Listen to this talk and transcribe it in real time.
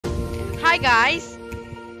Hi guys!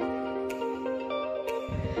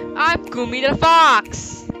 I'm Kumi the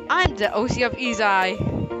Fox! I'm the OC of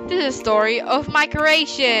EraserEye. This is the story of my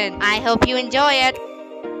creation. I hope you enjoy it.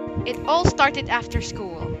 It all started after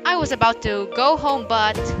school. I was about to go home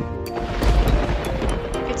but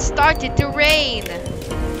it started to rain.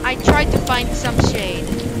 I tried to find some shade.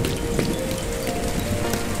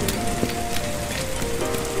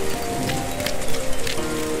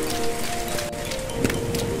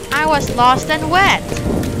 I was lost and wet.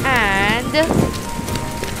 And...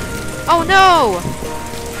 oh no!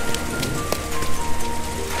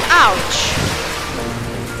 Ouch!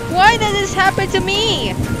 Why did this happen to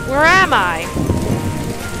me? Where am I?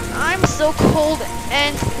 I'm so cold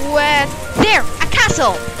and wet. There! A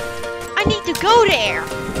castle! I need to go there!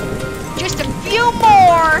 Just a few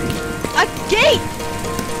more! A gate!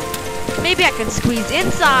 Maybe I can squeeze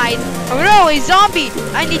inside. Oh no, a zombie!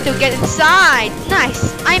 I need to get inside.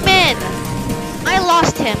 Nice, I'm in. I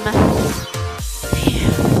lost him.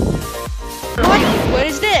 What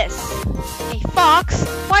is this? A fox?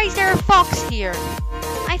 Why is there a fox here?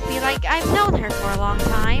 I feel like I've known her for a long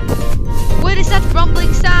time. What is that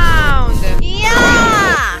rumbling sound?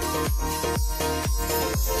 Yeah!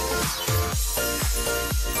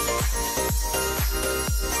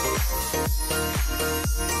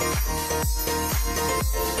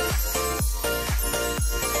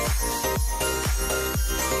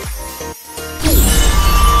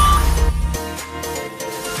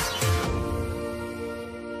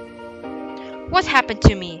 What happened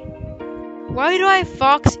to me? Why do I have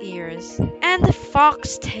fox ears? And the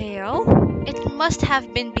fox tail? It must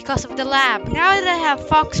have been because of the lab. Now that I have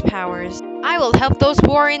fox powers, I will help those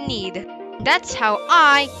who are in need. That's how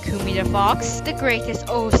I, Kumi the Fox, the greatest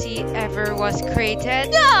OC ever was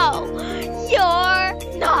created. No!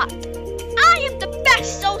 You're not! I am the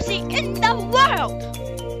best OC in the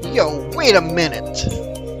world! Yo, wait a minute.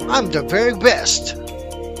 I'm the very best.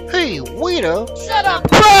 Hey, waiter. Shut up,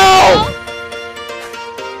 Bro!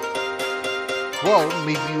 Well,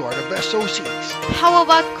 maybe you are the best OCs. How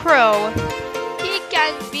about Crow? He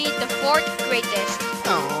can be the fourth greatest.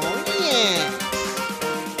 Oh,